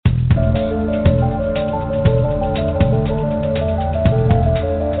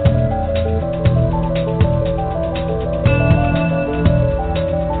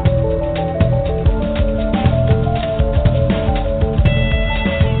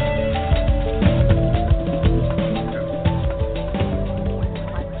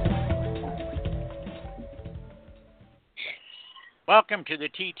welcome to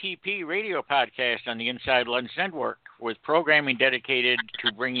the TTP radio podcast on the Inside Lens Network, with programming dedicated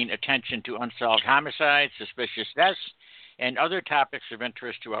to bringing attention to unsolved homicides, suspicious deaths, and other topics of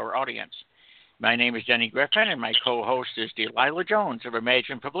interest to our audience. My name is Denny Griffin, and my co-host is Delilah Jones of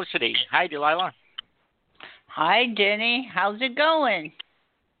Imagine Publicity. Hi, Delilah. Hi, Denny. How's it going?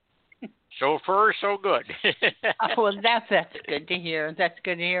 So far, so good. Well, that's good to hear. That's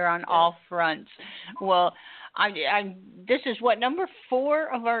good to hear on all fronts. Well, this is what, number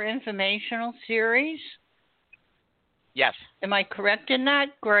 4 of our informational series? Yes. Am I correct in that?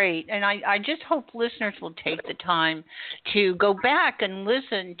 Great. And I just hope listeners will take the time to go back and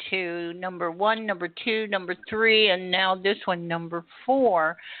listen to number 1, number 2, number 3, and now this one, number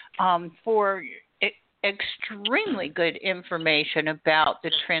 4, for extremely good information about the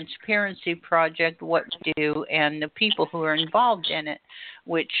Transparency Project, what to do, and the people who are involved in it,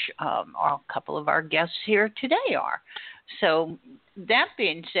 which a couple of our guests here today are. So that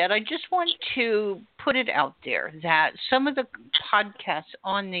being said, I just want to put it out there that some of the podcasts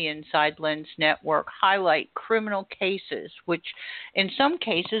on the Inside Lens Network highlight criminal cases, which in some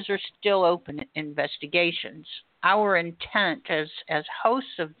cases are still open investigations. Our intent as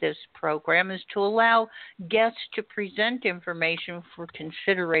hosts of this program is to allow guests to present information for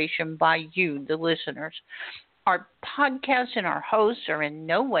consideration by you, the listeners. Our podcasts and our hosts are in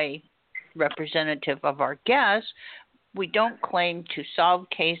no way representative of our guests. We don't claim to solve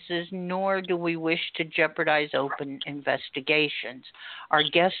cases, nor do we wish to jeopardize open investigations. Our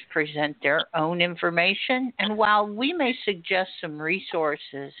guests present their own information, and while we may suggest some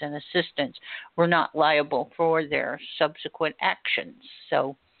resources and assistance, we're not liable for their subsequent actions.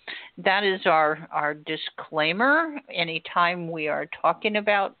 So that is our disclaimer. Anytime we are talking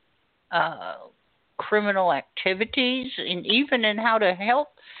about criminal activities, and even in how to help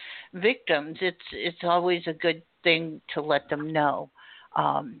victims, it's always a good thing to let them know.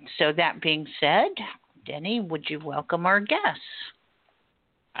 So that being said, Denny, would you welcome our guests?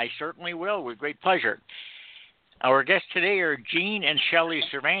 I certainly will, with great pleasure. Our guests today are Jean and Shelley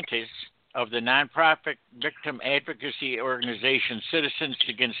Cervantes of the nonprofit victim advocacy organization Citizens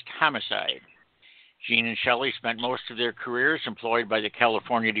Against Homicide. Jean and Shelley spent most of their careers employed by the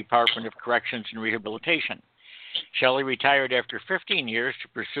California Department of Corrections and Rehabilitation. Shelley retired after 15 years to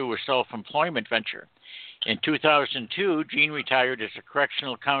pursue a self-employment venture. In 2002, Jean retired as a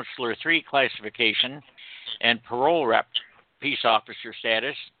Correctional Counselor 3 classification and parole rep, peace officer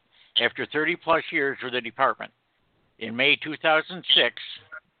status, after 30-plus years with the department. In May 2006,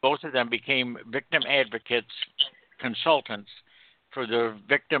 both of them became victim advocates consultants for the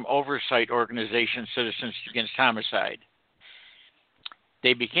victim oversight organization Citizens Against Homicide.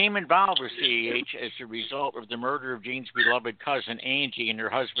 They became involved with CAH as a result of the murder of Jean's beloved cousin Angie and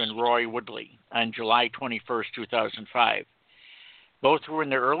her husband Roy Woodley on July 21, 2005. Both were in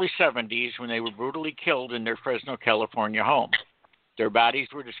their early 70s when they were brutally killed in their Fresno, California home. Their bodies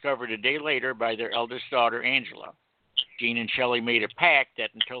were discovered a day later by their eldest daughter, Angela. Jean and Shelley made a pact that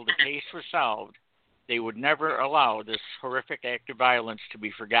until the case was solved, they would never allow this horrific act of violence to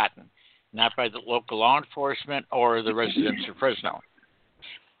be forgotten, not by the local law enforcement or the residents of Fresno.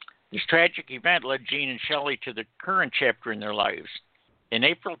 This tragic event led Jean and Shelley to the current chapter in their lives. In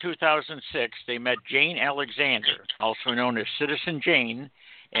April 2006, they met Jane Alexander, also known as Citizen Jane,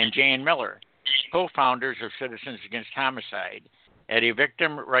 and Jan Miller, co-founders of Citizens Against Homicide, at a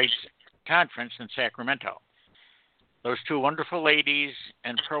victim rights conference in Sacramento. Those two wonderful ladies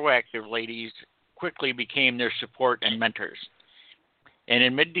and proactive ladies quickly became their support and mentors. And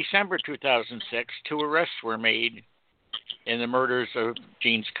in mid-December 2006, 2 arrests were made in the murders of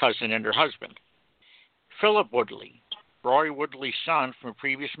Jean's cousin and her husband. Philip Woodley, Roy Woodley's son from a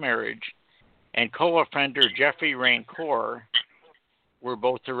previous marriage, and co-offender Jeffrey Rancor were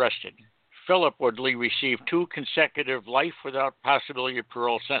both arrested. Philip Woodley received 2 consecutive life without possibility of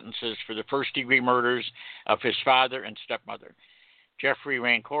parole sentences for the first-degree murders of his father and stepmother. Jeffrey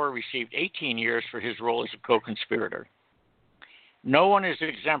Rancor received 18 years for his role as a co-conspirator. No one is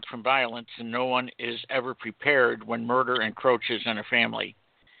exempt from violence, and no one is ever prepared when murder encroaches on a family.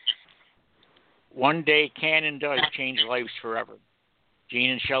 One day can and does change lives forever.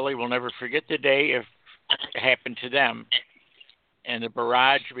 Jean and Shelley will never forget the day if it happened to them and the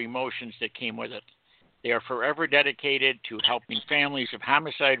barrage of emotions that came with it. They are forever dedicated to helping families of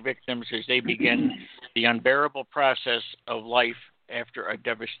homicide victims as they begin the unbearable process of life after a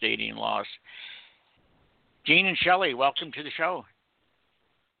devastating loss. Jean and Shelley, welcome to the show.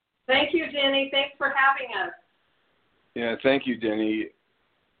 Thank you, Denny. Thanks for having us. Yeah, thank you, Denny.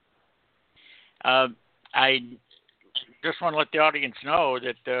 I just want to let the audience know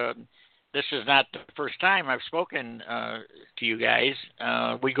that this is not the first time I've spoken to you guys.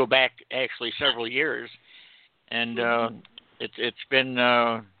 We go back actually several years, and it's been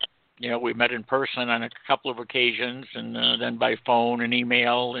we met in person on a couple of occasions, and then by phone and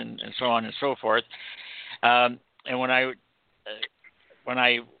email and so on and so forth. And when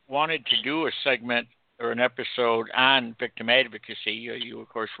I wanted to do a segment or an episode on victim advocacy, you of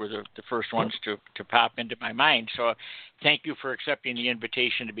course were the first ones to pop into my mind. So thank you for accepting the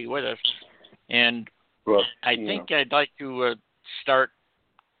invitation to be with us. And Well, I think I'd like to start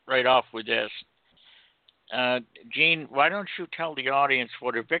right off with this. Gene, why don't you tell the audience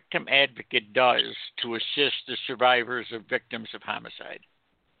what a victim advocate does to assist the survivors of victims of homicide?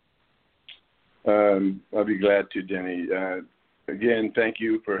 I'll be glad to, Denny. Again, thank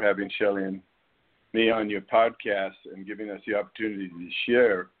you for having Shelley and me on your podcast and giving us the opportunity to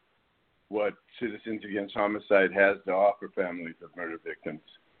share what Citizens Against Homicide has to offer families of murder victims.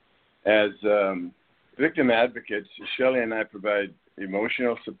 As victim advocates, Shelley and I provide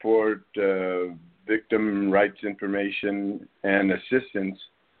emotional support, victim rights information, and assistance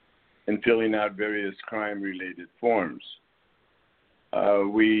in filling out various crime-related forms.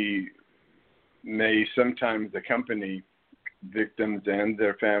 We may sometimes accompany victims and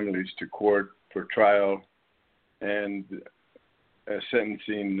their families to court for trial and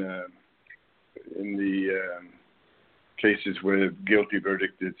sentencing in the cases where a guilty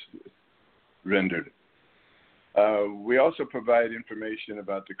verdict is rendered. We also provide information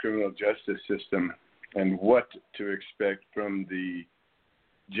about the criminal justice system and what to expect from the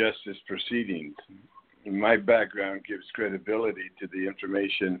justice proceedings. My background gives credibility to the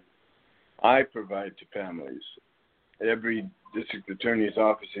information I provide to families. Every district attorney's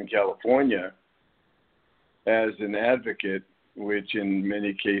office in California, as an advocate, which in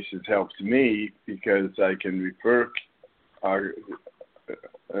many cases helps me because I can refer our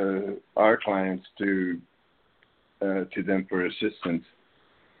clients to them for assistance.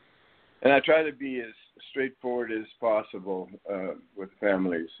 And I try to be as straightforward as possible with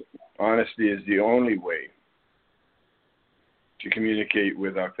families. Honesty is the only way to communicate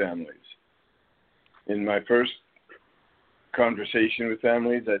with our families. In my first conversation with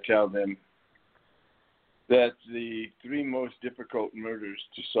families, I tell them that the three most difficult murders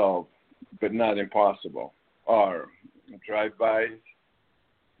to solve, but not impossible, are drive-bys,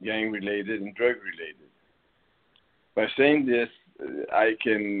 gang-related, and drug-related. By saying this, I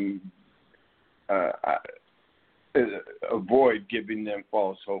can avoid giving them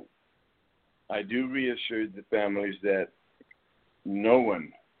false hope. I do reassure the families that no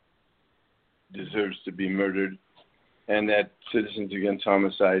one deserves to be murdered, and that Citizens Against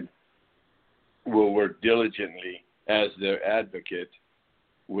Homicide will work diligently as their advocate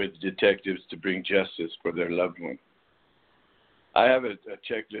with detectives to bring justice for their loved one. I have a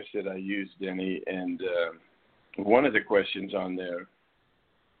checklist that I use, Denny, and one of the questions on there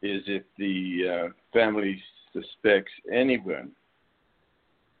is if the family suspects anyone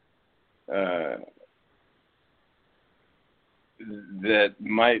that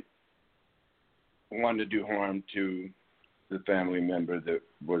might want to do harm to the family member that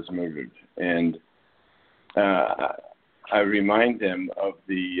was murdered. And I remind them of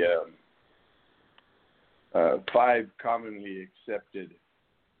the 5 commonly accepted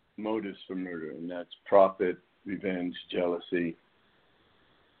motives for murder, and that's profit, revenge, jealousy,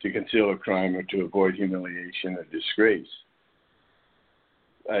 to conceal a crime, or to avoid humiliation or disgrace.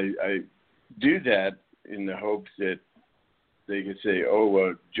 I do that in the hopes that they could say, oh,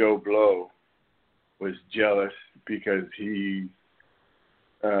 well, Joe Blow was jealous because he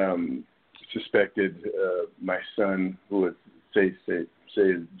suspected my son, who was, say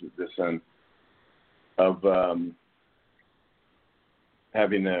the son, of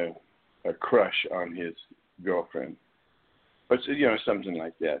having a crush on his girlfriend. But, something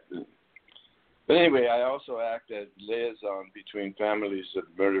like that. But anyway, I also act as liaison between families of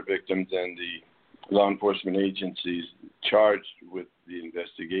murder victims and the law enforcement agencies charged with the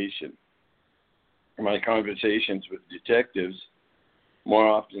investigation. My conversations with detectives, more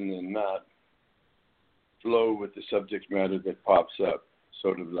often than not, flow with the subject matter that pops up,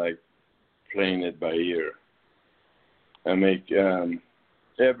 sort of like playing it by ear. I make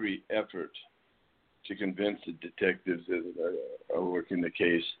every effort to convince the detectives that are working the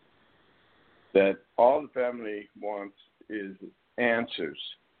case that all the family wants is answers,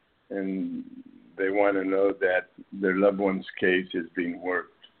 and they want to know that their loved one's case is being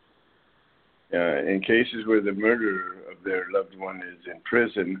worked. In cases where the murderer of their loved one is in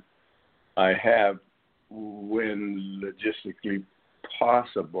prison, I have, when logistically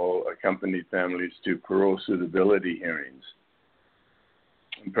possible, accompanied families to parole suitability hearings.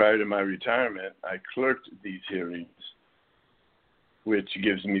 And prior to my retirement, I clerked these hearings, which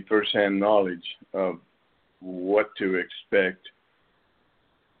gives me firsthand knowledge of what to expect,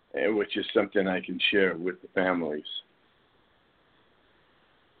 and which is something I can share with the families.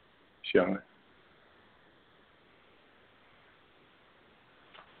 Shall I?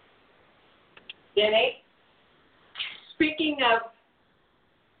 Jenny, speaking of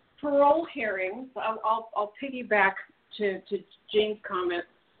parole hearings, I'll piggyback to Jean's comment.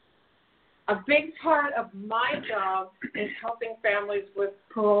 A big part of my job is helping families with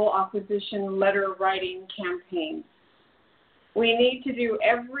parole opposition letter writing campaigns. We need to do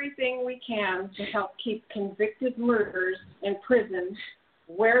everything we can to help keep convicted murderers in prison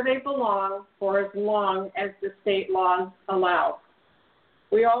where they belong for as long as the state laws allow.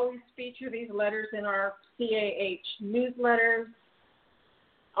 We always feature these letters in our CAH newsletters,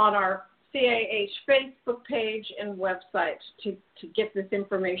 on our CAH Facebook page and website to get this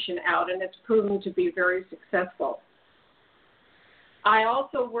information out, and it's proven to be very successful. I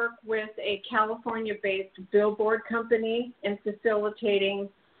also work with a California-based billboard company in facilitating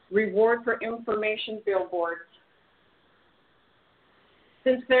reward for information billboards.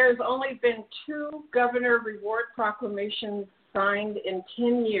 Since there's only been 2 governor reward proclamations signed in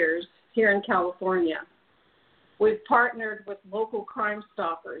 10 years here in California, we've partnered with local Crime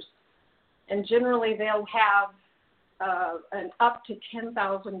Stoppers, and generally they'll have an up to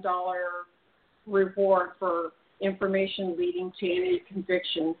 $10,000 reward for information leading to any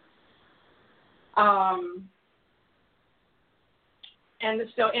conviction. And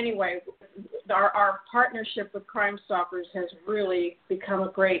so anyway, our partnership with Crime Stoppers has really become a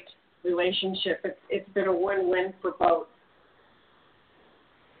great relationship. It's been a win-win for both.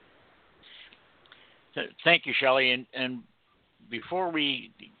 Thank you, Shelley. And before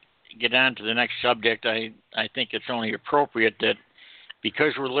we get on to the next subject, I think it's only appropriate that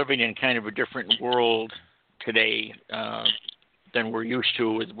because we're living in kind of a different world today than we're used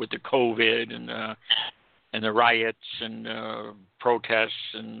to with the COVID and the riots and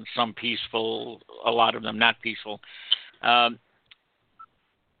protests, and some peaceful, a lot of them not peaceful.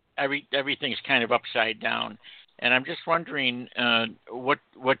 Everything's kind of upside down. And I'm just wondering what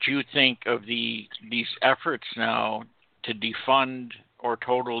you think of these efforts now to defund or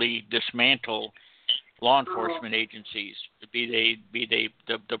totally dismantle law enforcement agencies, be they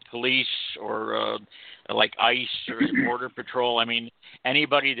the police or like ICE or the Border Patrol. I mean,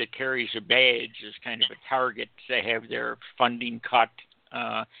 anybody that carries a badge is kind of a target to have their funding cut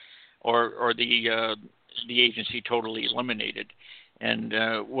or the agency totally eliminated. And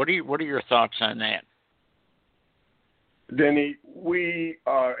what are your thoughts on that? Denny, we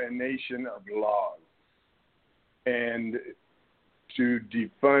are a nation of laws, and to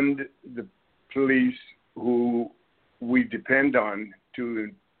defund the police who we depend on to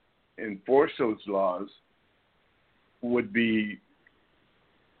enforce those laws would be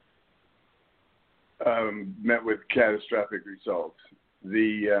met with catastrophic results.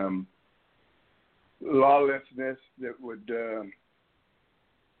 The lawlessness that would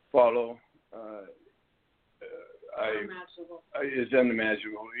follow is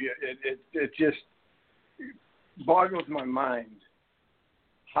unimaginable. It just boggles my mind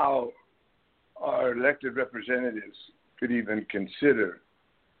how our elected representatives could even consider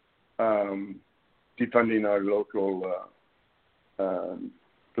defunding our local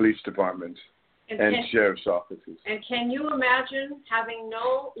police departments and sheriff's offices. And can you imagine having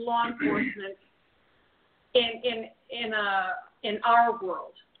no law enforcement in our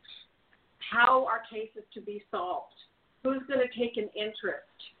world? How are cases to be solved? Who's going to take an interest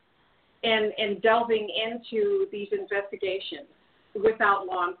in delving into these investigations without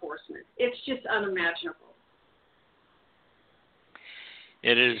law enforcement? It's just unimaginable.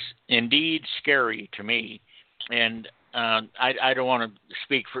 It is indeed scary to me, and I don't want to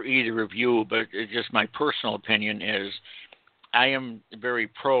speak for either of you, but it's just my personal opinion is I am very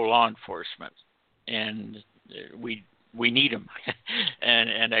pro law enforcement, and we need them,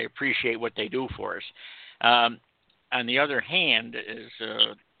 and I appreciate what they do for us. On the other hand,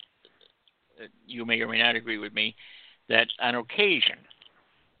 you may or may not agree with me, that on occasion,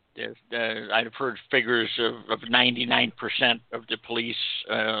 I've heard figures of 99% of the police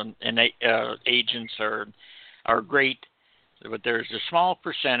and agents are great, but there's a small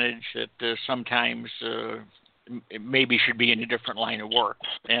percentage that sometimes maybe should be in a different line of work.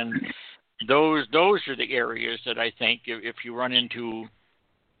 And those are the areas that I think if you run into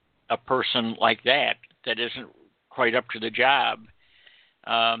a person like that isn't quite up to the job,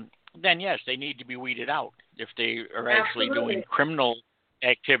 then yes, they need to be weeded out. If they are actually doing criminal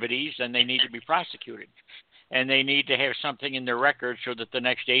activities, then they need to be prosecuted. and they need to have something in their record so that the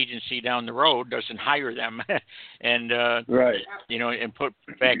next agency down the road doesn't hire them and Right. and put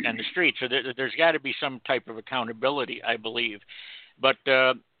back on the street. So there's got to be some type of accountability, I believe. But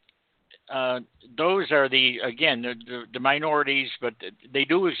those are the minorities, but they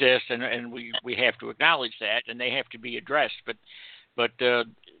do exist, and we have to acknowledge that, and they have to be addressed. But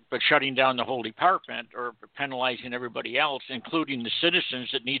shutting down the whole department or penalizing everybody else, including the citizens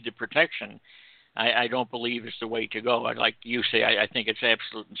that need the protection, I don't believe is the way to go. Like you say, I think it's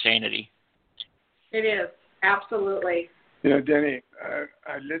absolute insanity. It is, absolutely. Denny,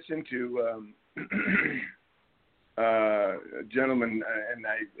 I listened to a gentleman, and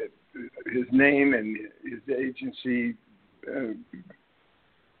his name and his agency,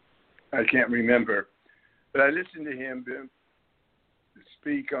 I can't remember, but I listened to him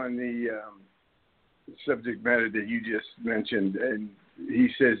speak on the subject matter that you just mentioned, and he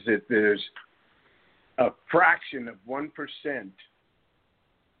says that there's a fraction of 1%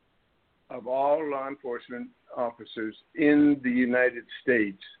 of all law enforcement officers in the United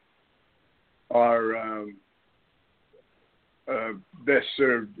States are best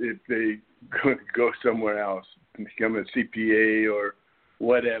served if they go somewhere else, become a CPA or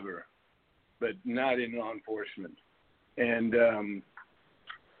whatever, but not in law enforcement. And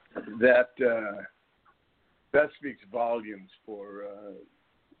that speaks volumes for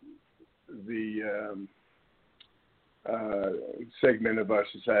the segment of our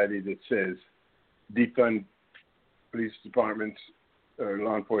society that says defund police departments or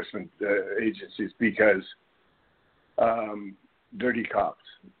law enforcement agencies because dirty cops.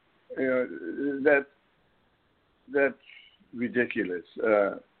 That's ridiculous.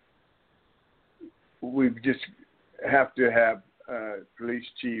 We just have to have police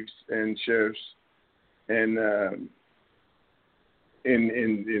chiefs and sheriffs and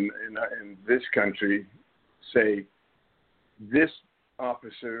in this country say this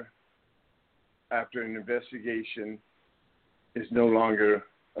officer, after an investigation, is no longer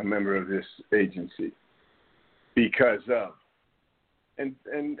a member of this agency because of and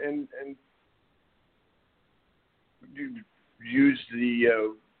use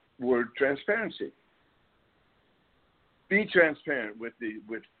the word transparency. Be transparent with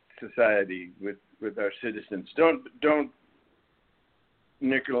society, with our citizens. Don't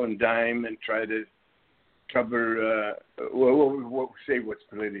nickel and dime and try to cover. We'll say what's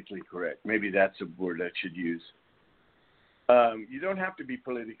politically correct. Maybe that's a word I should use. You don't have to be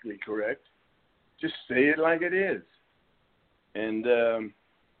politically correct. Just say it like it is. And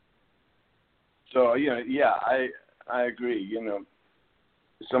so I agree.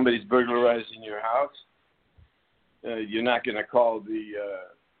 If somebody's burglarizing your house, you're not going to call the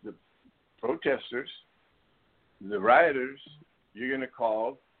protesters, the rioters. You're going to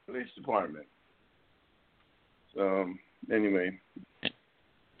call the police department. So anyway.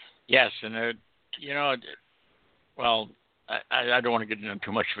 Yes, and well, I don't want to get into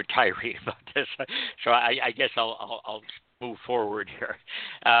too much of a tirade about this, so I guess I'll move forward here.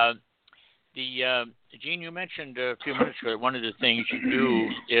 Gene, you mentioned a few minutes ago that one of the things you do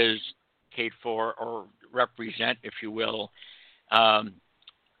is advocate for or represent, if you will,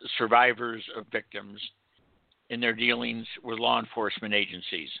 survivors of victims in their dealings with law enforcement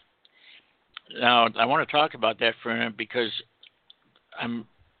agencies. Now, I want to talk about that for a minute because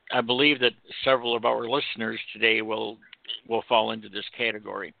I believe that several of our listeners today will fall into this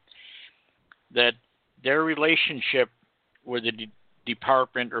category. That their relationship with the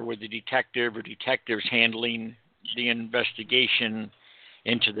department or with the detective or detectives handling the investigation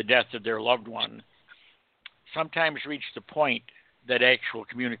into the death of their loved one sometimes reach the point that actual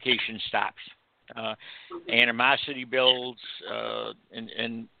communication stops. Animosity builds,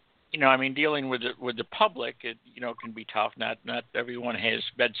 and dealing with the public, it can be tough. Not everyone has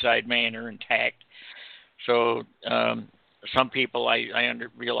bedside manner and tact. So some people I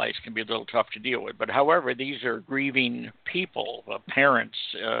realize can be a little tough to deal with. But however, these are grieving people, parents,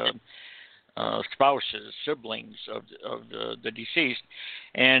 spouses, siblings of the deceased,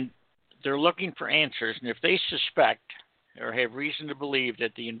 and they're looking for answers. And if they suspect or have reason to believe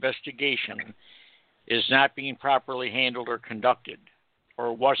that the investigation is not being properly handled or conducted,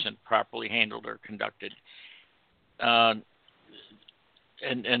 or wasn't properly handled or conducted, and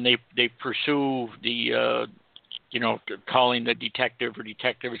they pursue the calling the detective or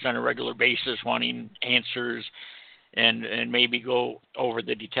detectives on a regular basis, wanting answers, and maybe go over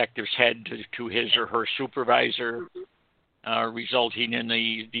the detective's head to his or her supervisor, resulting in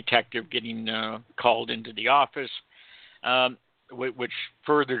the detective getting called into the office, which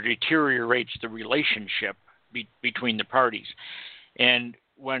further deteriorates the relationship between the parties. And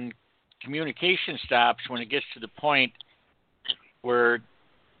when communication stops when it gets to the point where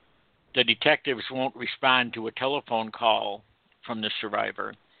the detectives won't respond to a telephone call from the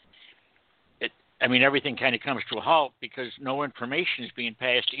survivor. Everything kind of comes to a halt because no information is being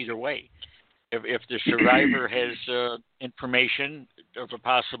passed either way. If the survivor has information of a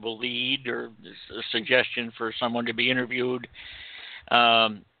possible lead or a suggestion for someone to be interviewed,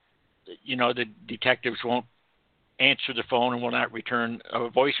 the detectives won't answer the phone and will not return a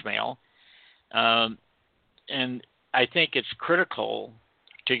voicemail. And I think it's critical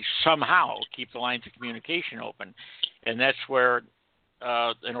to somehow keep the lines of communication open. And that's where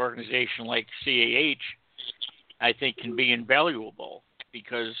an organization like CAH, I think, can be invaluable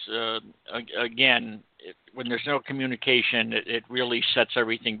because, again, when there's no communication, it really sets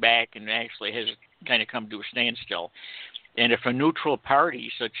everything back and actually has kind of come to a standstill. And if a neutral party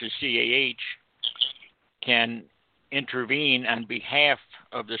such as CAH can intervene on behalf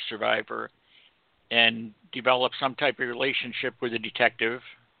of the survivor and develop some type of relationship with a detective,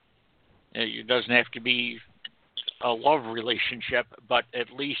 it doesn't have to be a love relationship, but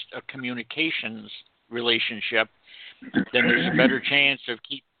at least a communications relationship, then there's a better chance of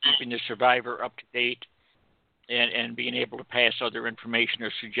keeping the survivor up to date and being able to pass other information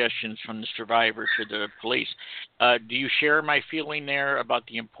or suggestions from the survivor to the police. Do you share my feeling there about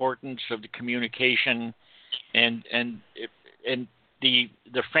the importance of the communication and the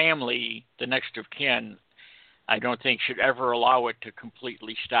family, the next of kin? I don't think should ever allow it to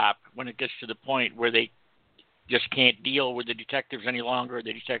completely stop. When it gets to the point where they just can't deal with the detectives any longer,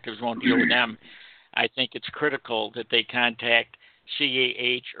 the detectives won't deal with them, I think it's critical that they contact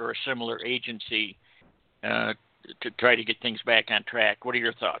CAH or a similar agency to try to get things back on track. What are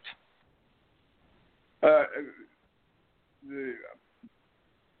your thoughts?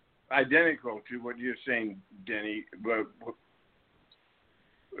 Identical to what you're saying, Denny. But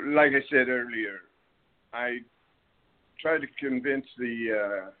like I said earlier, I try to convince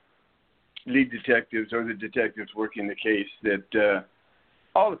the lead detectives or the detectives working the case that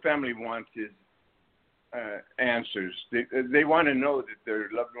all the family wants is answers. They want to know that their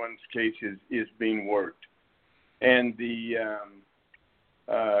loved one's case is being worked. And the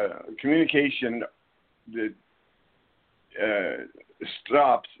communication that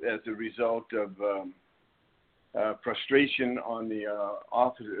stops as a result of frustration on the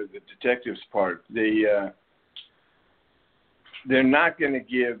detective's part. They're not going to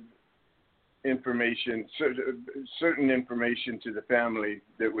give information, certain information to the family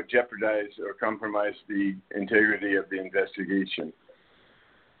that would jeopardize or compromise the integrity of the investigation.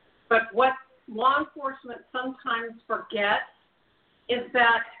 But what law enforcement sometimes forgets is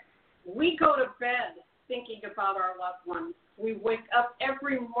that we go to bed thinking about our loved ones. We wake up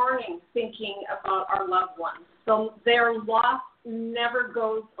every morning thinking about our loved ones. So their loss never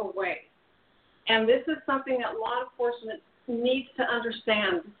goes away. And this is something that law enforcement needs to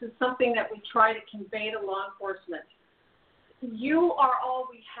understand. This is something that we try to convey to law enforcement. You are all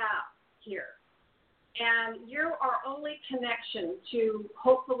we have here. And you're our only connection to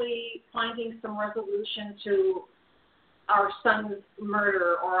hopefully finding some resolution to our son's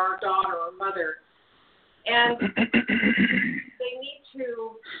murder or our daughter or mother. And they need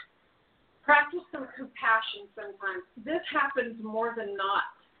to practice some compassion sometimes. This happens more than not,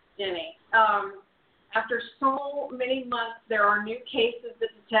 Jenny. After so many months, there are new cases that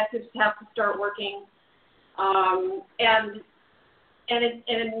detectives have to start working, and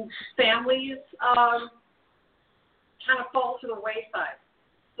families kind of fall to the wayside.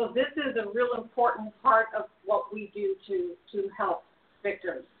 So this is a real important part of what we do to help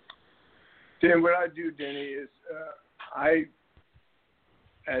victims. Then what I do, Denny, is I,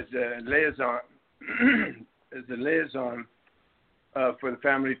 as a liaison for the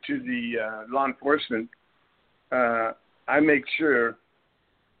family to the law enforcement, I make sure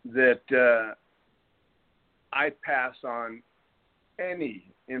that I pass on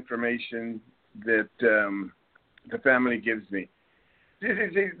any information that the family gives me.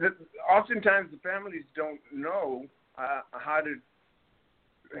 Oftentimes the families don't know how to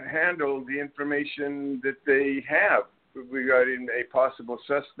handle the information that they have regarding a possible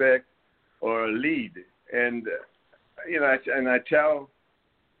suspect or a lead. And I tell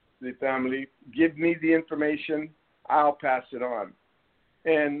the family, give me the information, I'll pass it on.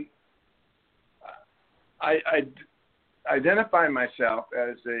 And I identify myself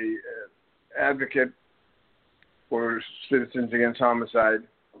as a advocate for Citizens Against Homicide.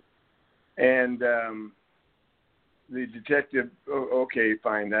 And the detective, okay,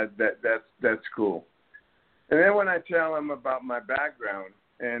 fine, that's cool. And then when I tell them about my background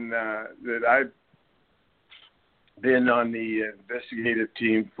and that I've been on the investigative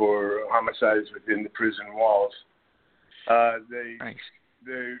team for homicides within the prison walls. They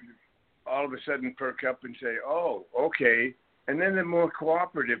all of a sudden perk up and say, "Oh, okay," and then they're more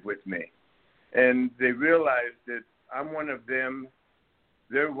cooperative with me, and they realize that I'm one of them,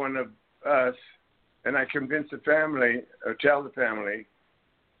 they're one of us, and I convince the family or tell the family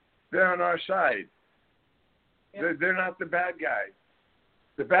they're on our side. Yep. They're not the bad guys.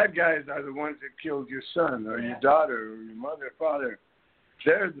 The bad guys are the ones that killed your son or your daughter or your mother or father.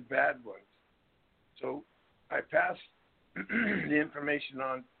 They're the bad ones. So I pass the information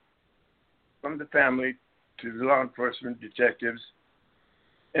on from the family to the law enforcement detectives,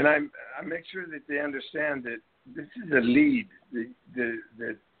 and I make sure that they understand that this is a lead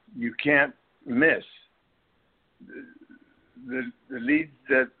that you can't miss. The leads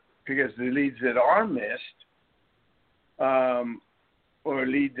because the leads that are missed, or a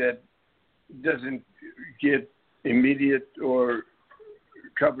lead that doesn't get immediate or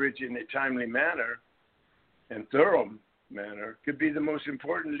coverage in a timely manner and thorough manner, could be the most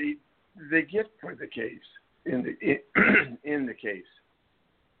important lead they get for the case in the case.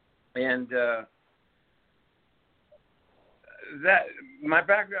 And that my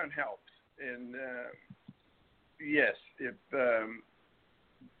background helps. And yes, if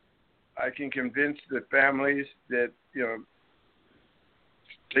I can convince the families that,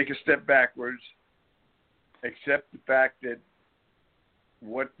 take a step backwards, accept the fact that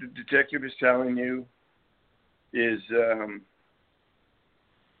what the detective is telling you is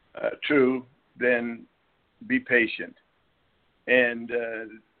true, then be patient. And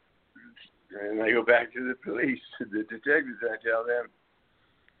I go back to the police, the detectives, I tell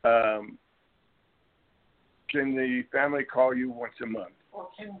them, can the family call you once a month? Or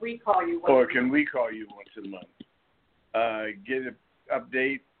can we call you once a month? Get an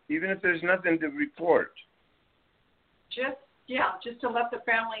update, even if there's nothing to report. Just to let the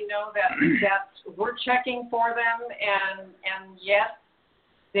family know that we're checking for them, and yes,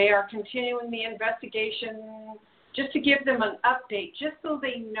 they are continuing the investigation. Just to give them an update, just so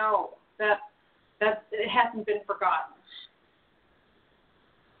they know that it hasn't been forgotten.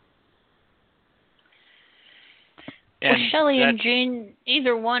 Well, Shelley and Jean,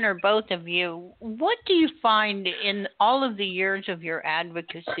 either one or both of you, what do you find in all of the years of your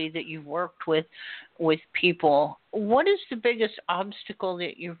advocacy that you've worked with people, what is the biggest obstacle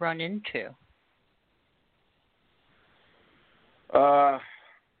that you've run into? Gosh.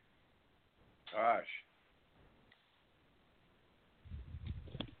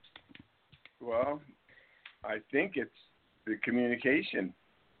 Well, I think it's the communication.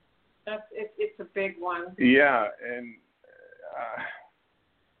 It's a big one. Yeah, and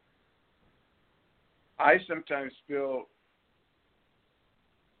I sometimes feel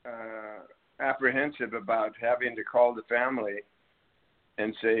apprehensive about having to call the family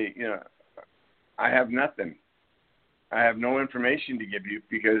and say, I have nothing. I have no information to give you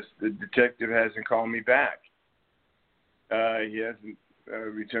because the detective hasn't called me back. He hasn't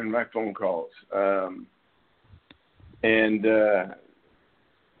returned my phone calls.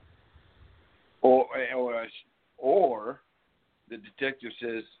 Or the detective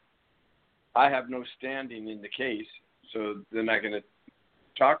says, I have no standing in the case, so they're not going to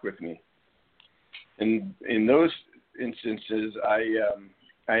talk with me. And in those instances, I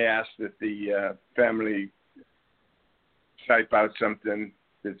ask that the family type out something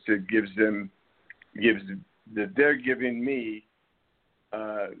that that they're giving me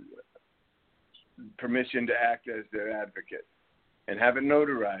permission to act as their advocate, and have it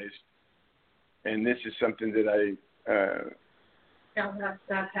notarized. And this is something that I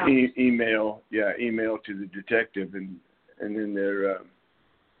that's how email to the detective, and then they're a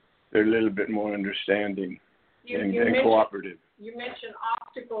little bit more understanding and cooperative. You mentioned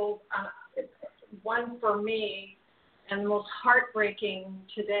obstacles. One for me, and the most heartbreaking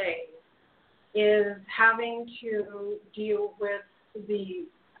today, is having to deal with the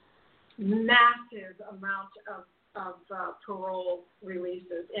massive amount of parole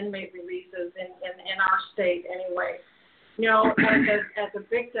releases, inmate releases in our state anyway. As a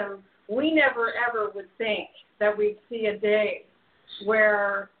victim, we never ever would think that we'd see a day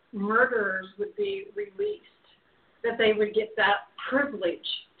where murderers would be released, that they would get that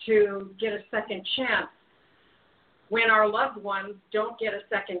privilege to get a second chance when our loved ones don't get a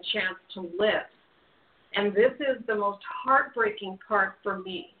second chance to live. And this is the most heartbreaking part for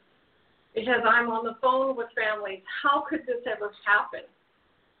me, because I'm on the phone with families. How could this ever happen?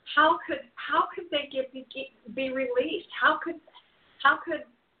 How could they be released? How could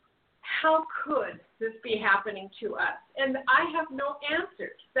this be happening to us? And I have no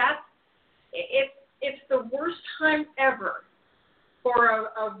answers. it's the worst time ever for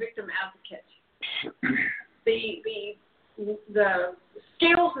a victim advocate. The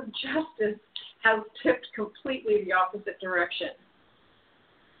scales of justice have tipped completely the opposite direction.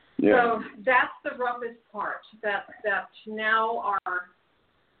 Yeah. So that's the roughest part. That now are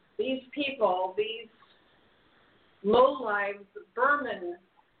these people, these lowlives, Berman,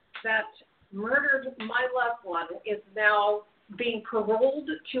 that murdered my loved one, is now being paroled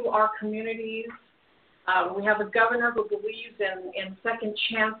to our communities. We have a governor who believes in second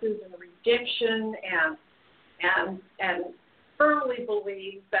chances and redemption, and firmly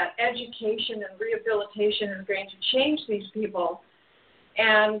believes that education and rehabilitation is going to change these people.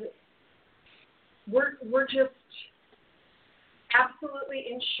 And we're just absolutely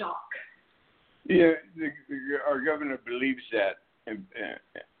in shock. Yeah, our governor believes that,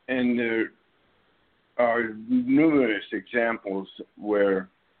 and there are numerous examples where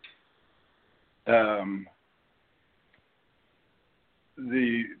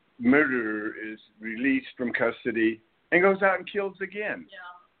the murderer is released from custody and goes out and kills again. Yeah.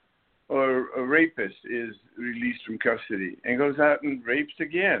 Or a rapist is released from custody and goes out and rapes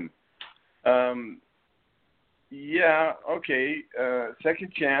again. Yeah, okay,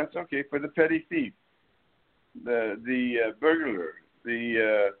 second chance, okay, for the petty thief, the burglar,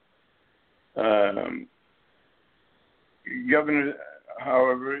 the governor,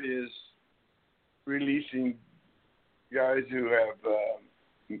 however, is releasing guys who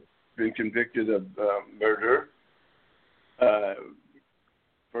have been convicted of murder,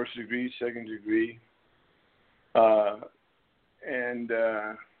 first degree, second degree, and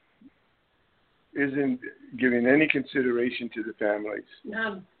isn't giving any consideration to the families.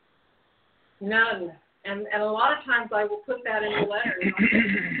 None. And a lot of times I will put that in the letters,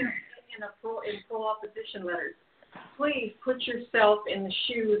 in full opposition letters. Please put yourself in the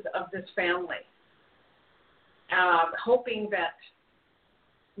shoes of this family, hoping that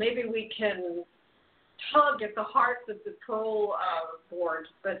maybe we can tug at the hearts of the parole board,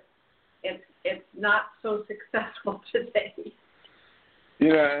 but it's not so successful today.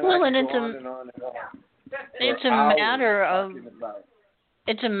 Yeah, well, and it's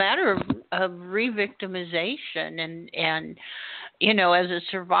a matter of re-victimization, and you know, as a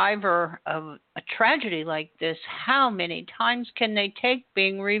survivor of a tragedy like this, how many times can they take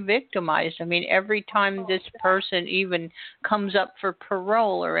being re-victimized? I mean, every time this person even comes up for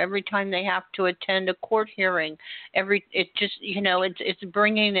parole, or every time they have to attend a court hearing, it's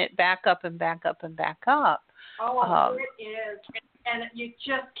bringing it back up and back up and back up. Oh, it is. And you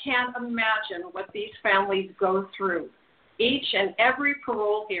just can't imagine what these families go through each and every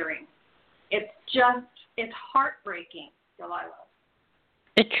parole hearing. It's heartbreaking, Delilah.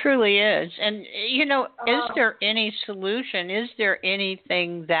 It truly is. And, you know, is there any solution? Is there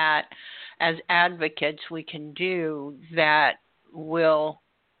anything that, as advocates, we can do that will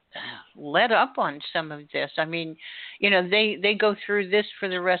let up on some of this? I mean, you know, they go through this for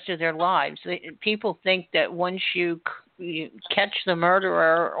the rest of their lives. People think that once you catch the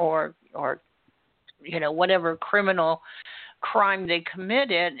murderer or you know, whatever criminal crime they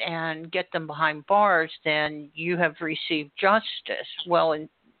committed and get them behind bars, then you have received justice. Well,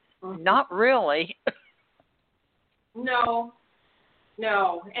 not really. No,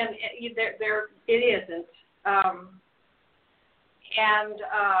 and there it isn't.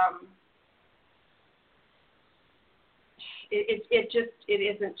 It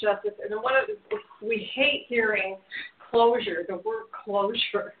isn't justice. And we hate hearing closure. The word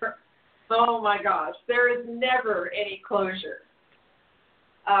closure. Oh my gosh, there is never any closure,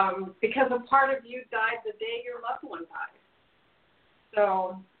 because a part of you died the day your loved one died.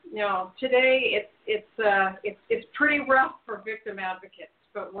 So, you know, today it's pretty rough for victim advocates,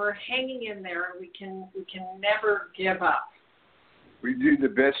 but we're hanging in there, and we can never give up. We do the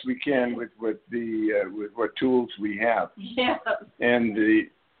best we can with what tools we have. Yeah. And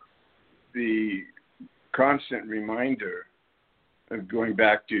the constant reminder of going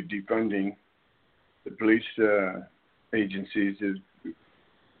back to defunding the police agencies is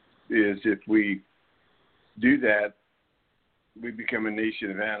if we do that, we become a nation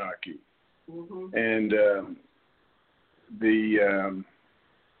of anarchy. Mm-hmm. And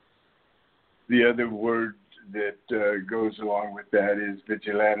the other word that goes along with that is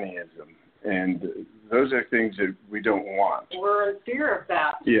vigilantism, and those are things that we don't want. We're in fear of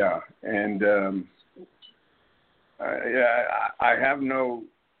that. Yeah, and I have no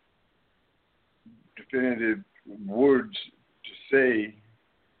definitive words to say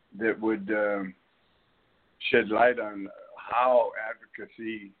that would shed light on how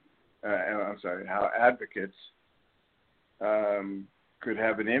advocates could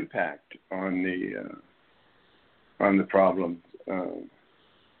have an impact on the problem,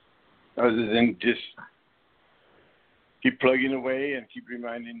 other than just keep plugging away and keep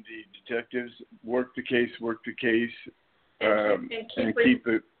reminding the detectives, work the case, and keep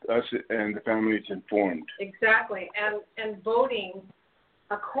us and the families informed. Exactly, and voting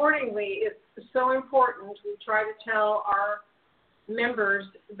accordingly is so important. We try to tell our members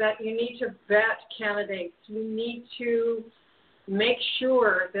that you need to vet candidates. You need to make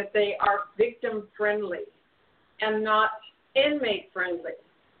sure that they are victim friendly and not inmate friendly.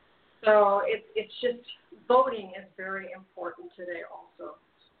 So it's just voting is very important today also.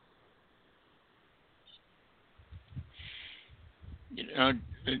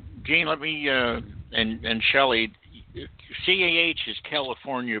 Jane, let me and Shelley, CAH is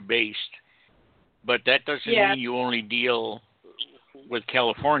California based, but that doesn't mean you only deal with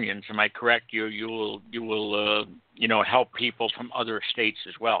Californians. Am I correct? You will help people from other states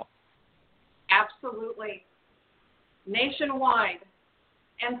as well. Absolutely, nationwide,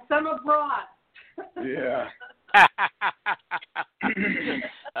 and some abroad. Yeah.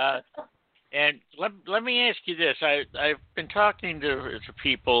 And let me ask you this. I've been talking to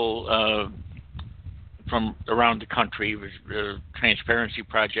people from around the country, Transparency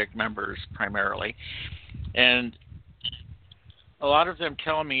Project members primarily, and a lot of them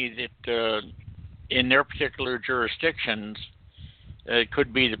tell me that in their particular jurisdictions, it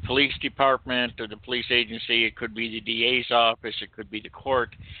could be the police department or the police agency, it could be the DA's office, it could be the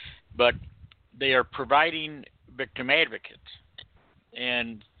court, but they are providing victim advocates.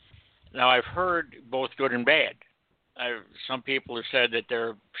 And now I've heard both good and bad. Some people have said that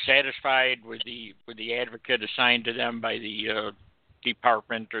they're satisfied with the advocate assigned to them by the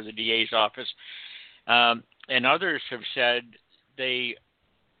department or the DA's office, and others have said they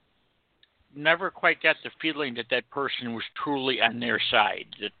never quite got the feeling that person was truly on their side.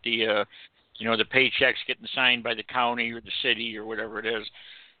 That the paycheck's getting signed by the county or the city or whatever it is,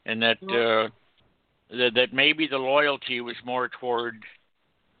 and that that maybe the loyalty was more toward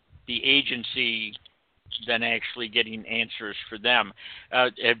the agency than actually getting answers for them.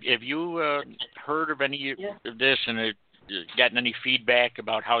 Have you heard of any of this and gotten any feedback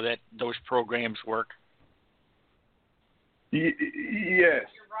about how those programs work? Yes.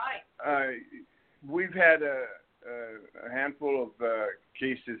 You're right. We've had a handful of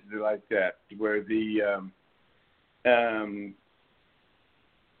cases like that where the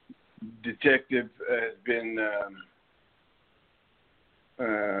detective has been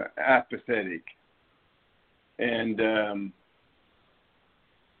apathetic, and I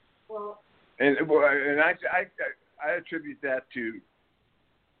attribute that to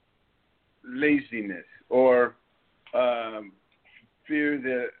laziness or fear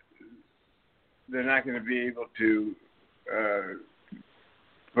that they're not going to be able to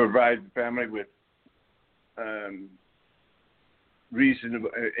provide the family with a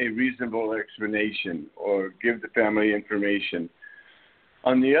reasonable explanation or give the family information.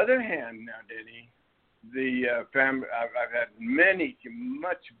 On the other hand, now, Denny, the family, I've had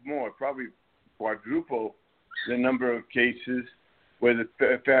much more, probably quadruple the number of cases where the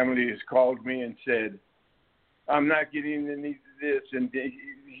family has called me and said, I'm not getting any of this, and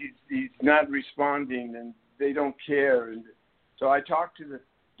he's not responding, and they don't care. And so I talked to the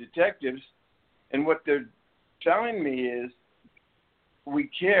detectives, and what they're telling me is, we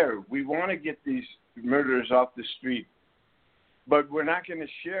care. We want to get these murderers off the street, but we're not going to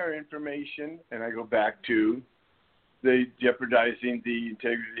share information. And I go back to the jeopardizing the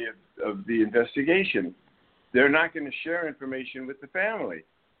integrity of the investigation. They're not going to share information with the family.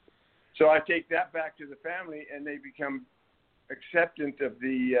 So I take that back to the family, and they become acceptant of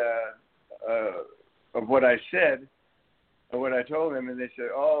the of what I said, or what I told them, and they said,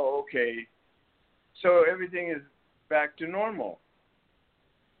 "Oh, okay." So everything is back to normal.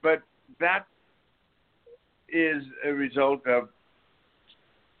 But that is a result of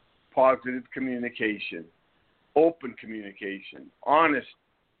positive communication, open communication, honest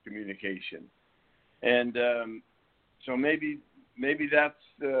communication, and so maybe that's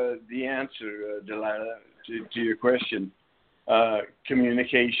the answer, Delilah, to your question.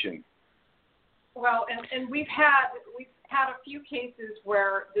 Communication. Well, and we've had a few cases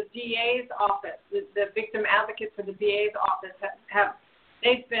where the DA's office, the victim advocates for the DA's office have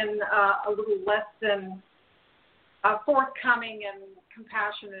they've been a little less than forthcoming and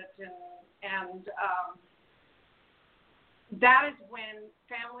compassionate, and that is when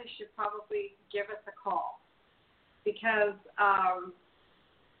families should probably give us a call, because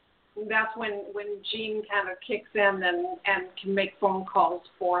that's when Jean kind of kicks in and can make phone calls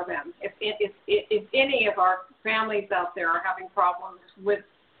for them. If any of our families out there are having problems with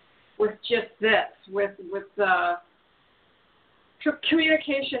just this, with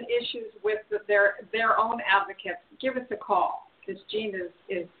communication issues with their own advocates, give us a call, because Jean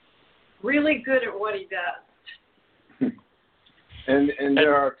is really good at what he does. And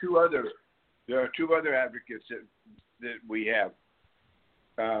there are two other advocates that we have.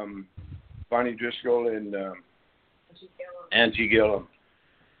 Bonnie Driscoll and Angie Gillum.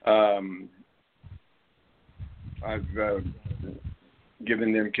 I've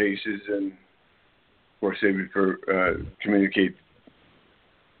given them cases, and of course they communicate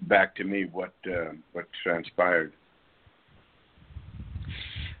back to me what transpired.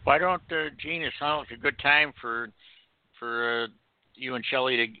 Why don't Gene? It sounds like a good time for you and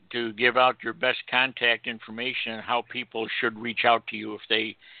Shelley to give out your best contact information and how people should reach out to you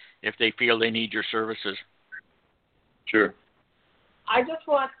if they feel they need your services. Sure. I just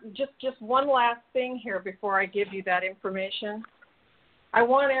want just one last thing here before I give you that information. I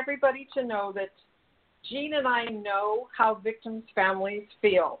want everybody to know that Jean and I know how victims' families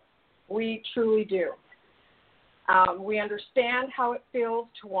feel. We truly do. We understand how it feels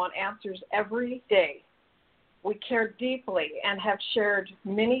to want answers every day. We care deeply and have shared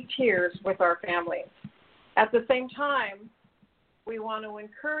many tears with our families. At the same time, we want to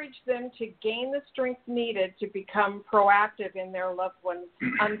encourage them to gain the strength needed to become proactive in their loved one's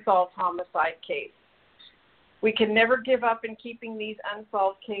unsolved homicide case. We can never give up in keeping these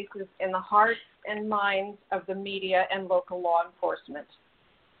unsolved cases in the hearts and minds of the media and local law enforcement.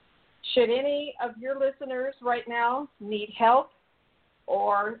 Should any of your listeners right now need help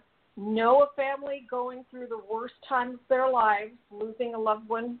or know a family going through the worst time of their lives, losing a loved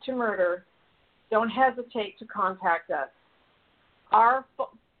one to murder, don't hesitate to contact us. Our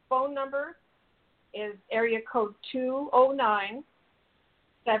phone number is area code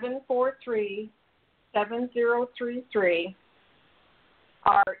 209-743-7033.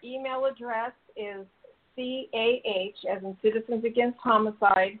 Our email address is CAH, as in Citizens Against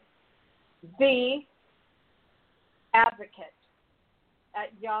Homicide, the advocate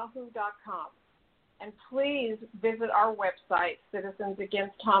at yahoo.com. And please visit our website,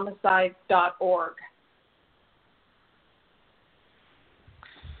 citizensagainst-homicide.org.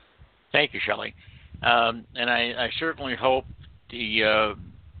 Thank you, Shelley. And I certainly hope the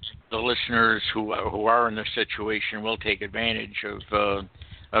listeners who are in this situation will take advantage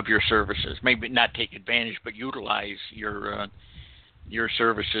of your services. Maybe not take advantage, but utilize your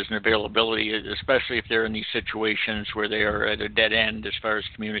services and availability, especially if they're in these situations where they are at a dead end as far as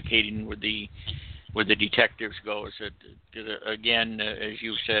communicating with the detectives goes. Again, as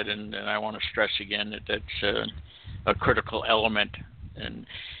you said, and I want to stress again that's a critical element.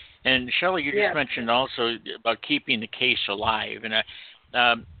 And Shelley, you just mentioned also about keeping the case alive, and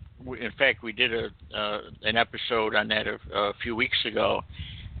in fact, we did an episode on that a few weeks ago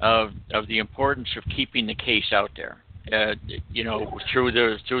of the importance of keeping the case out there. Through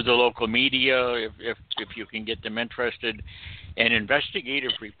the local media, if you can get them interested. An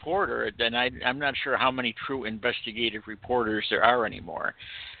investigative reporter, then I'm not sure how many true investigative reporters there are anymore,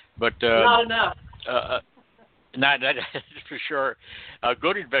 but not enough. Not for sure. A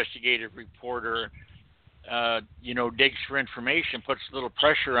good investigative reporter, digs for information, puts a little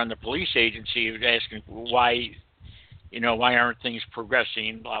pressure on the police agency, asking why aren't things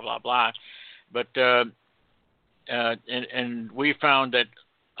progressing, blah blah blah. But and we found that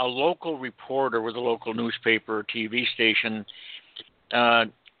a local reporter with a local newspaper or TV station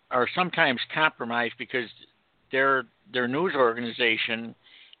are sometimes compromised because their news organization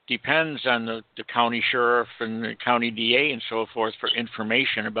depends on the county sheriff and the county DA and so forth for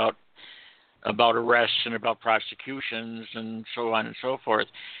information about arrests and about prosecutions and so on and so forth.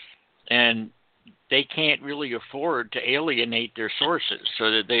 And they can't really afford to alienate their sources,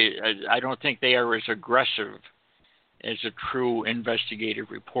 so that I don't think they are as aggressive as a true investigative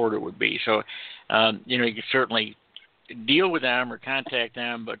reporter would be. So, you can certainly deal with them or contact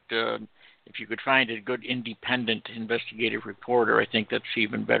them, but if you could find a good independent investigative reporter, I think that's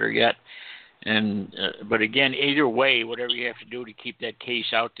even better yet. And but again, either way, whatever you have to do to keep that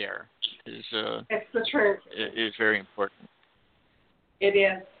case out there is it's the truth. Is very important. It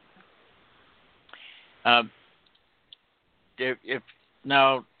is. If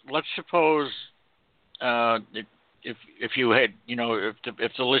now let's suppose if you had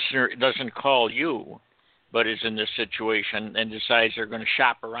if the listener doesn't call you, but is in this situation and decides they're going to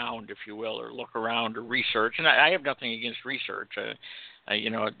shop around, if you will, or look around or research. And I have nothing against research.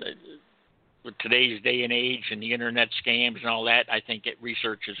 with today's day and age and the internet scams and all that, I think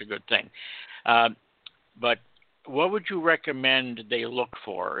research is a good thing. But what would you recommend they look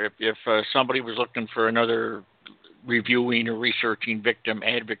for if somebody was looking for another reviewing or researching victim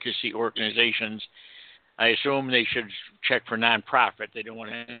advocacy organizations? I assume they should check for nonprofit. They don't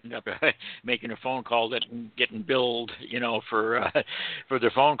want to end up making a phone call and getting billed, for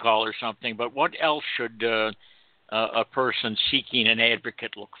their phone call or something. But what else should a person seeking an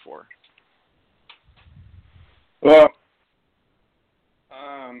advocate look for? Well,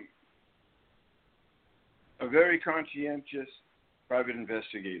 a very conscientious private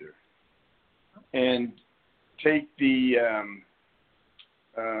investigator, and take the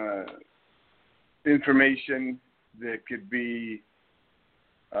information that could be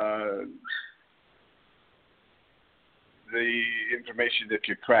the information that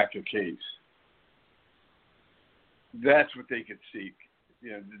could crack a case. That's what they could seek.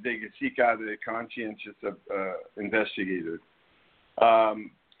 They could seek out a conscientious investigator.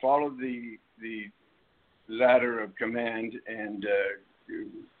 Follow the ladder of command, and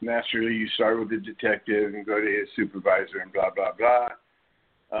naturally you start with the detective and go to his supervisor and blah, blah, blah.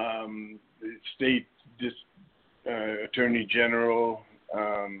 State attorney general,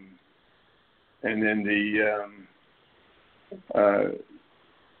 and then the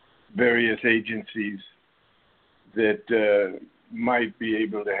various agencies that might be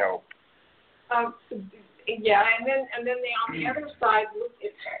able to help. Yeah, and then on the other side, look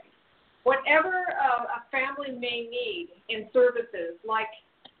at whatever a family may need in services, like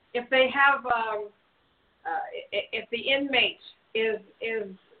if they have, if the inmate is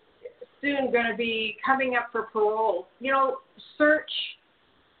soon going to be coming up for parole, search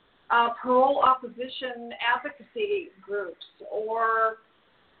parole opposition advocacy groups, or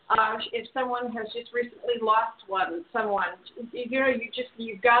if someone has just recently lost someone,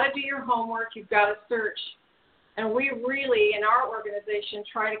 you've got to do your homework, you've got to search. And we really, in our organization,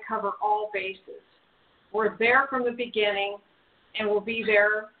 try to cover all bases. We're there from the beginning, and we'll be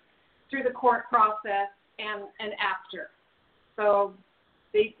there through the court process and after. So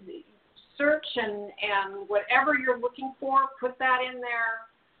the search and whatever you're looking for, put that in there,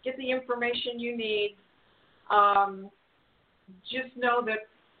 get the information you need. Just know that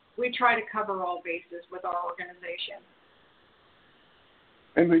we try to cover all bases with our organization.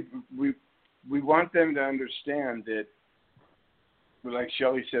 And we want them to understand that, like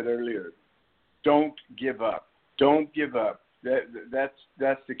Shelley said earlier, don't give up. Don't give up.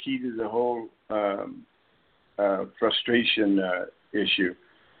 That's the key to the whole frustration issue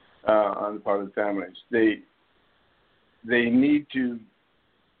on the part of the families. They need to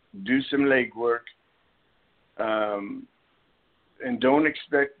do some legwork, and don't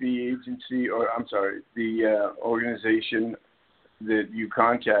expect the agency, the organization that you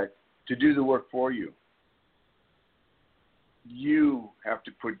contact to do the work for you. You have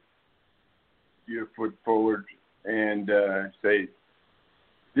to put your foot forward and say,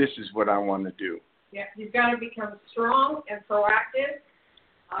 this is what I want to do. Yeah, you've got to become strong and proactive.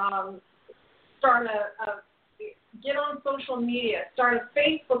 Get on social media. Start a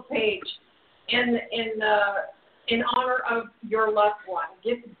Facebook page in honor of your loved one.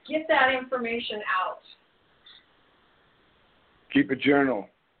 Get that information out. Keep a journal.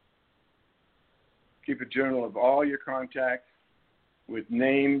 Keep a journal of all your contacts with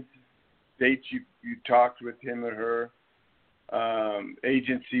names, dates you talked with him or her,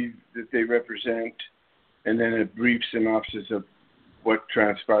 agencies that they represent, and then a brief synopsis of what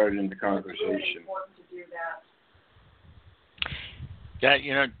transpired in the conversation. It's really important to do that.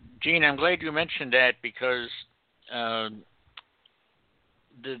 Yeah, Gene, I'm glad you mentioned that, because the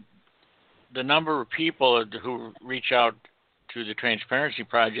number of people who reach out to the Transparency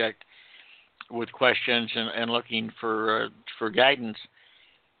Project with questions and looking for guidance,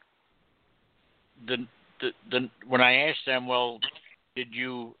 when I asked them, well, did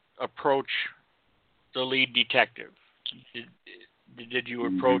you approach the lead detective? Did you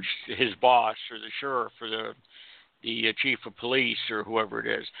approach his boss or the sheriff or the chief of police or whoever it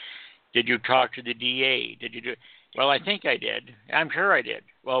is? Did you talk to the DA? Did you do? Well, I think I did. I'm sure I did.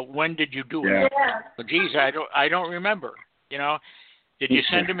 Well, when did you do it? Yeah. Well, geez, I don't remember. Did you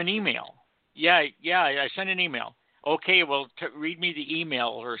send him an email? Yeah, I sent an email. Okay, well, read me the email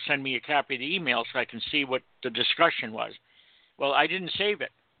or send me a copy of the email so I can see what the discussion was. Well, I didn't save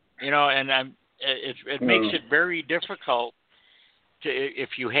it, and it makes it very difficult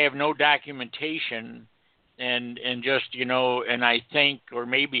if you have no documentation and just, and I think, or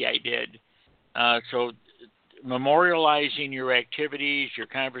maybe I did. So memorializing your activities, your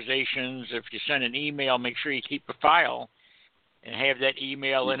conversations, if you send an email, make sure you keep a file and have that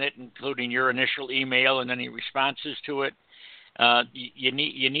email in it, including your initial email and any responses to it. You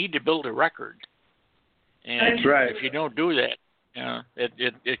need to build a record, and That's right. if you don't do that,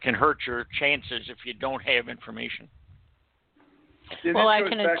 it can hurt your chances if you don't have information. Well, I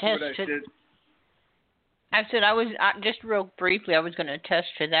can attest to. Just real briefly, I was going to attest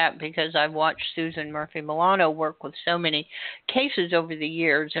to that because I've watched Susan Murphy Milano work with so many cases over the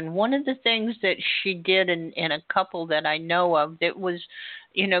years. And one of the things that she did in a couple that I know of that was,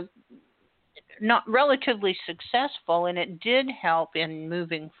 not relatively successful, and it did help in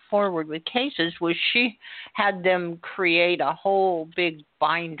moving forward with cases, was she had them create a whole big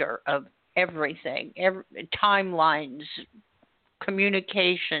binder of everything, timelines,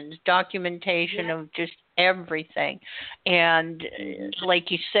 communications, documentation of just everything. And like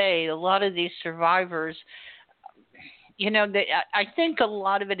you say, a lot of these survivors, I think a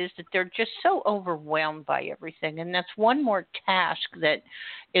lot of it is that they're just so overwhelmed by everything. And that's one more task that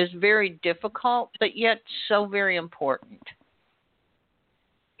is very difficult, but yet so very important.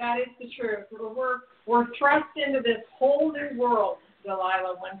 That is the truth. We're thrust into this whole new world,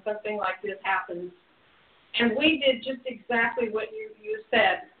 Delilah, when something like this happens. And we did just exactly what you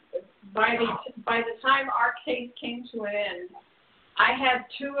said. By the time our case came to an end, I had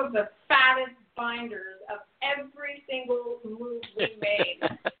two of the fattest binders of every single move we made.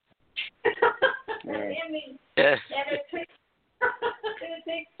 And it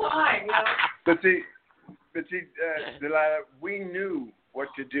takes time, But see, Delilah, we knew what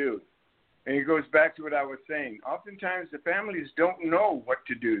to do. And it goes back to what I was saying. Oftentimes the families don't know what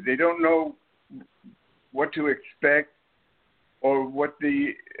to do. They don't know what to expect or what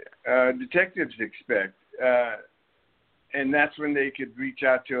the detectives expect. And that's when they could reach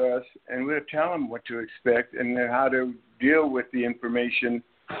out to us and we'll tell them what to expect and how to deal with the information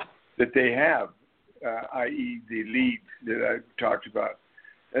that they have, i.e. the leads that I talked about,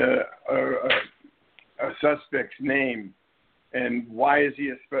 a suspect's name, and why is he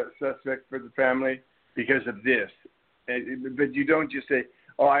a suspect for the family? Because of this. But you don't just say,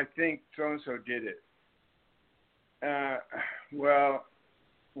 oh, I think so-and-so did it. Well,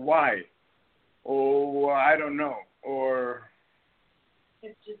 why? Oh, I don't know. Or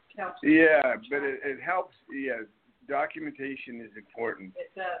it just helps. Yeah, but it helps. Yeah, documentation is important.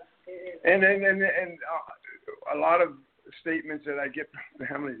 It does. It is. And a lot of statements that I get from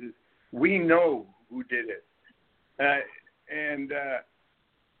families is, we know who did it. And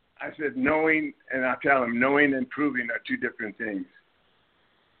I said, knowing, and I'll tell them, knowing and proving are two different things.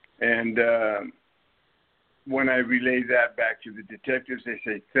 And when I relay that back to the detectives, they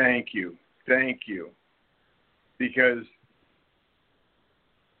say, thank you. Because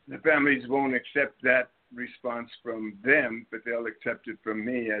the families won't accept that response from them, but they'll accept it from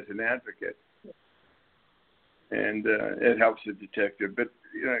me as an advocate. And it helps the detective. But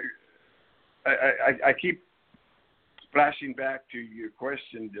I keep flashing back to your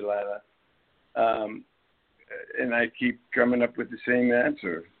question, Delilah, and I keep coming up with the same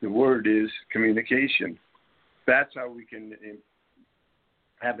answer. The word is communication. That's how we can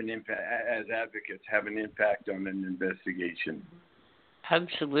have an impact, as advocates, have an impact on an investigation.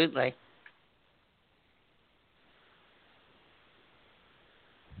 Absolutely.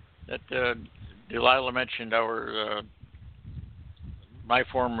 That Delilah mentioned my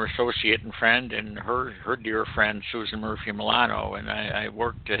former associate and friend and her dear friend Susan Murphy Milano, and I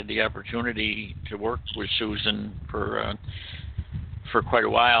had the opportunity to work with Susan for quite a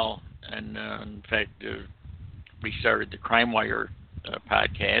while, and in fact we started the Crime Wire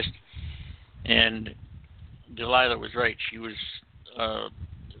podcast, and Delilah was right. She was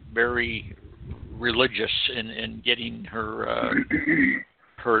very religious in getting her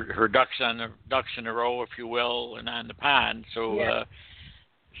her ducks in a row, if you will, and on the pond, so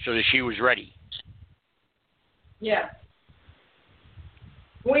that she was ready. Yes.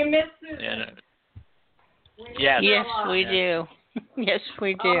 We miss Susan. And, yes, we do. Yes,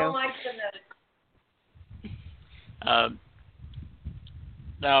 we do. Oh my goodness.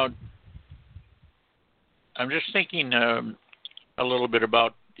 Now, I'm just thinking a little bit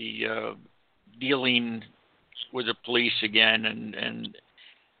about the dealing with the police again,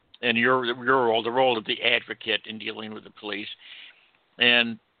 and your role, the role of the advocate in dealing with the police,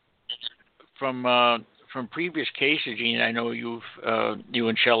 and from previous cases, Gene, I know you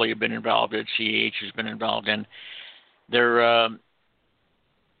and Shelley have been involved in, CAH has been involved in. They're a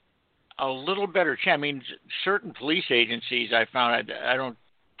little better. I mean, certain police agencies, I found, I don't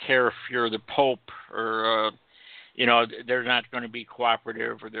care if you're the Pope or they're not going to be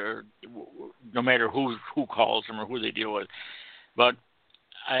cooperative, or they're, no matter who calls them or who they deal with. But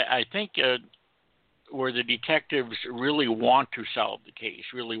I think where the detectives really want to solve the case,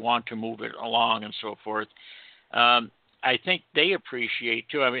 really want to move it along and so forth. I think they appreciate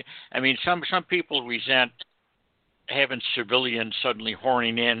too. I mean, some people resent having civilians suddenly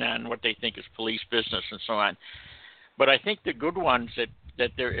horning in on what they think is police business and so on. But I think the good ones that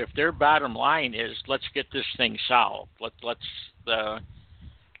if their bottom line is let's get this thing solved, let's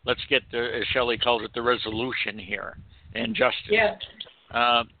get the, as Shelley calls it, the resolution here and justice. Yes.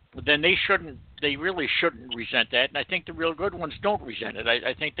 Then they really shouldn't resent that. And I think the real good ones don't resent it.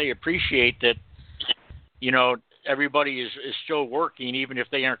 I think they appreciate that, everybody is still working, even if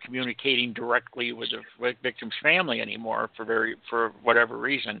they aren't communicating directly with the victim's family anymore for whatever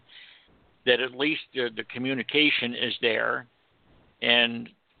reason, that at least the communication is there, and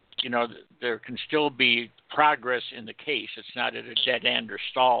there can still be progress in the case. It's not at a dead end or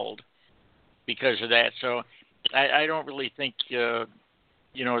stalled because of that. So I don't really think that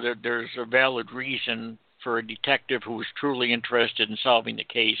there's a valid reason for a detective who is truly interested in solving the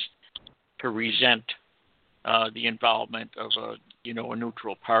case to resent the involvement of a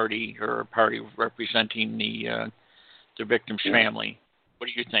neutral party or a party representing the victim's family. What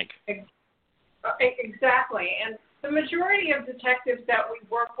do you think? Exactly. And the majority of detectives that we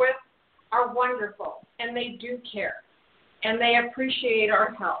work with are wonderful, and they do care, and they appreciate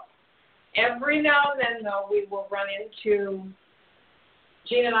our help. Every now and then, though, we will run into,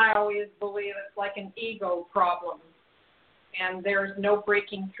 Jean and I always believe it's like an ego problem, and there's no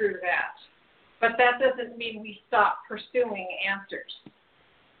breaking through that. But that doesn't mean we stop pursuing answers.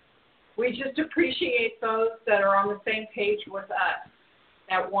 We just appreciate those that are on the same page with us,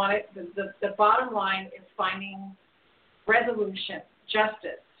 that want it. The bottom line is finding resolution,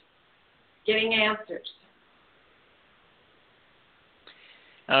 justice, getting answers.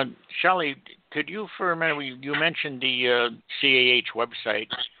 Shelley, could you, for a minute, you mentioned the CAH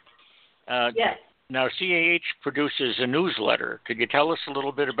website. Yes. Now, CAH produces a newsletter. Could you tell us a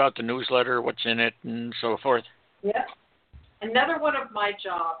little bit about the newsletter, what's in it, and so forth? Yes. Another one of my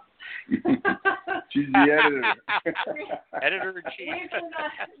jobs. She's the editor. Editor-in-chief.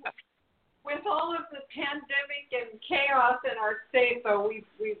 With all of the pandemic and chaos in our state, so we've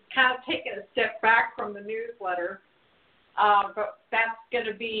kind of taken a step back from the newsletter. But that's going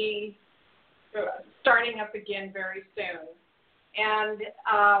to be starting up again very soon. And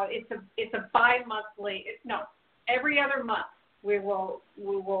it's a bi-monthly. Every other month we will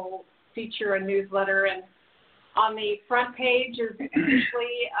feature a newsletter, and on the front page is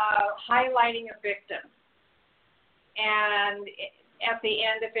usually highlighting a victim. And at the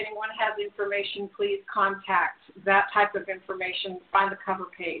end, if anyone has information, please contact that type of information. Find the cover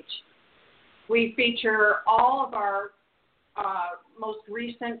page. We feature all of our most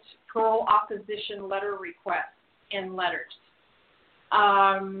recent parole opposition letter requests in letters.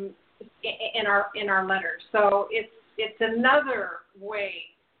 In our letters. So it's another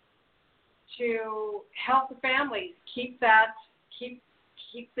way to help the families keep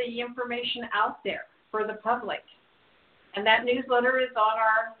the information out there for the public. And that newsletter is on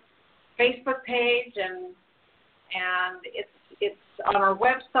our Facebook page, and it's on our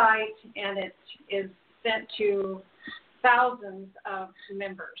website, and it is sent to thousands of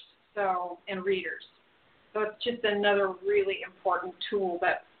members and readers. So it's just another really important tool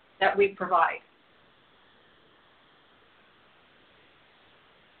that we provide.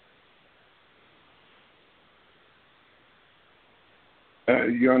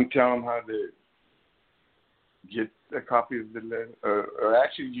 You want to tell them how to get a copy of the letter? Or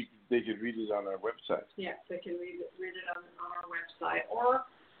actually, they could read it on our website. Yes, they can read it on our website. Or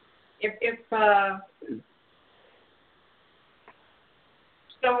if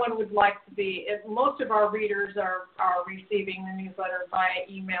someone would like to be, if most of our readers are receiving the newsletter via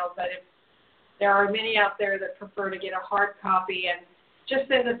email, but if there are many out there that prefer to get a hard copy, and just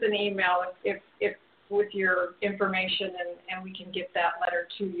send us an email if with your information, and we can get that letter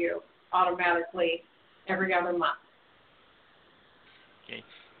to you automatically every other month. Okay.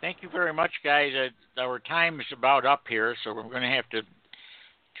 Thank you very much, guys. Our time is about up here, so we're going to have to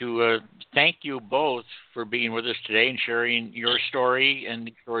thank you both for being with us today and sharing your story and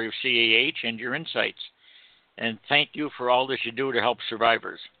the story of CAH and your insights. And thank you for all that you do to help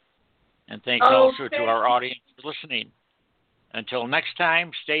survivors. And thanks also to our audience for listening. Until next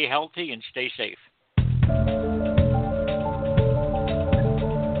time, stay healthy and stay safe.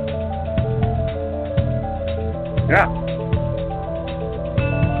 Yeah.